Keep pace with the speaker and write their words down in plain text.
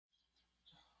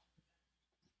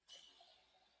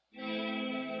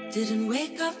Didn't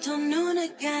wake up till noon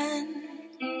again,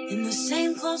 in the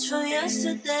same clothes from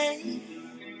yesterday.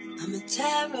 I'm a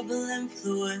terrible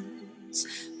influence,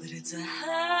 but it's a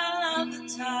hell of a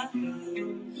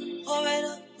time. Pour it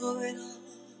up, pour it up.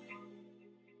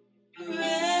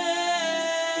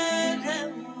 Red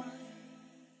and white.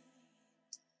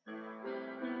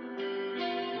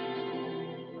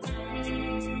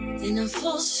 In a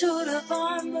full suit of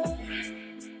armor,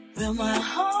 wear my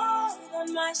heart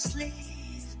on my sleeve.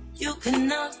 You can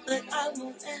knock, but I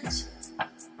won't answer.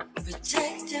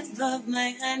 Protective of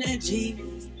my energy.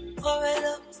 Pour it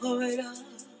up, pour it up.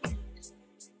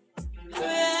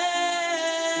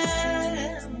 Red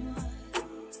and white.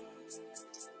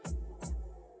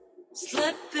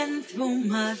 Slipping through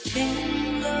my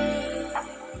fingers.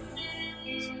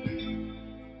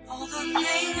 All the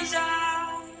things I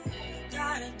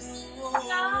gotta do.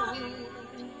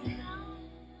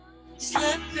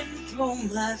 Slipping through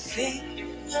my fingers.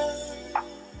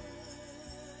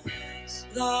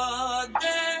 Lord,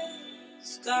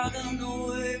 there's gotten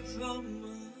away from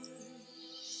us.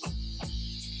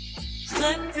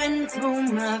 Slipping through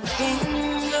my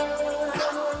fingers.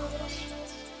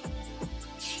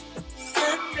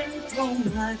 Slipping through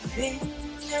my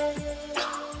fingers.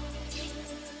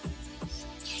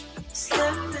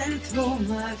 Slipping through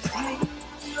my fingers.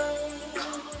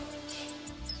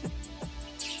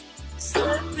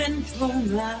 Slipping through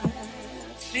my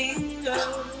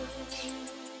fingers.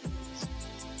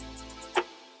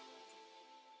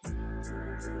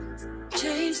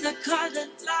 Change the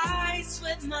colored lights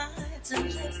with my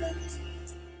telepathy.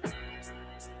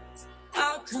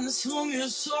 I'll consume your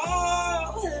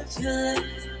soul if you let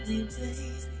me,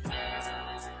 baby.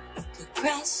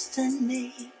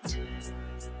 Procrastinate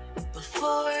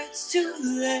before it's too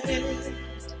late.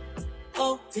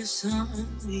 Focus on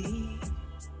me.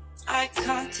 Eye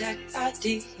contact,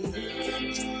 body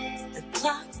heat. The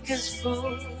clock is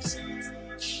frozen.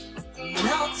 I'm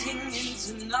melting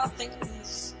into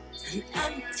nothingness. An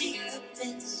empty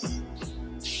abyss.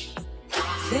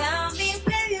 Tell me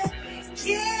where you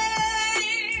kiss.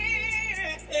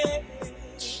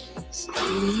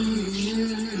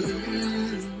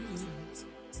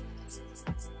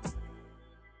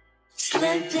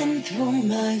 Slipping through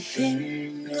my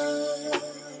fingers.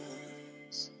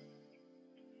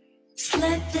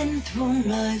 Slipping through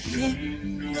my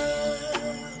fingers.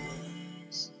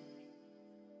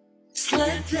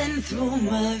 Slipping through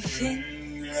my fingers.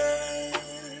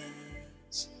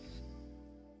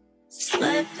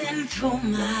 Slipping through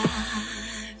my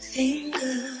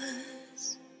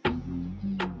fingers.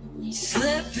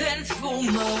 Slipping through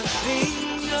my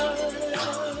fingers.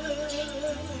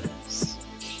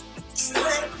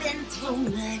 Slipping through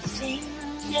my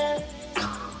fingers.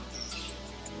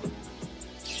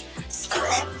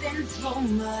 Slipping through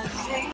my fingers.